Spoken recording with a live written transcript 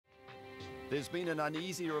There's been an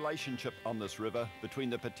uneasy relationship on this river between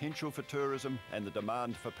the potential for tourism and the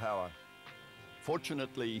demand for power.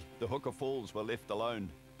 Fortunately, the Hooker Falls were left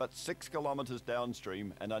alone, but 6 kilometres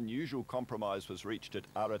downstream, an unusual compromise was reached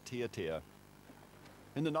at Aratiatia.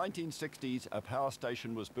 In the 1960s, a power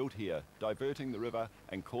station was built here, diverting the river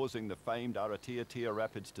and causing the famed Aratiatia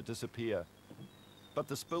Rapids to disappear. But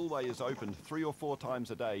the spillway is opened 3 or 4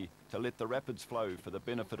 times a day to let the rapids flow for the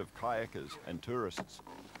benefit of kayakers and tourists.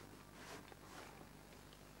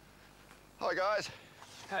 Hi guys.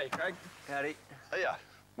 Hey Craig. Howdy. Hiya.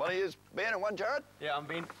 One of you's Ben and one Jared? Yeah, I'm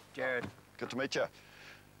Ben. Jared. Good to meet you.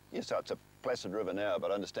 Yeah, so it's a placid river now, but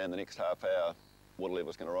I understand the next half hour water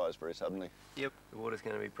level's going to rise very suddenly. Yep, the water's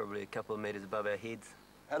going to be probably a couple of metres above our heads.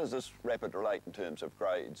 How does this rapid relate in terms of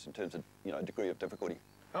grades, in terms of, degree of difficulty?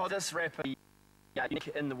 Oh, this rapid unique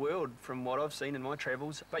in the world from what I've seen in my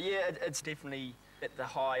travels. But yeah, it's definitely at the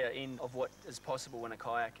higher end of what is possible in a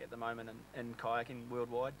kayak at the moment in kayaking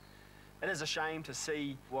worldwide. It is a shame to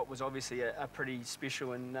see what was obviously a pretty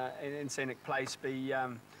special and scenic place be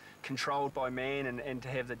controlled by man and to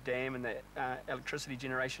have the dam and the electricity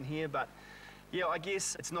generation here. But yeah, I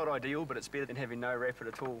guess it's not ideal, but it's better than having no rapid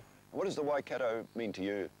at all. What does the Waikato mean to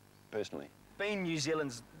you personally? Being New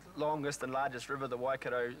Zealand's longest and largest river, the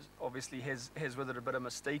Waikato obviously has with it a bit of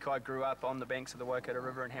mystique. I grew up on the banks of the Waikato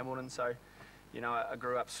River in Hamilton, so I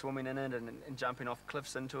grew up swimming in it and jumping off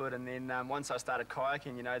cliffs into it. And then once I started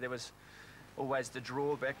kayaking, there was always the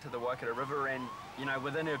draw back to the Waikato River, and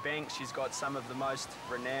within her banks she's got some of the most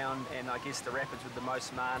renowned and I guess the rapids with the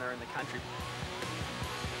most mana in the country.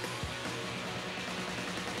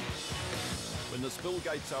 When the spill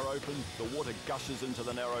gates are open, the water gushes into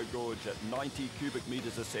the narrow gorge at 90 cubic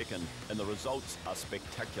metres a second, and the results are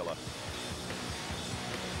spectacular.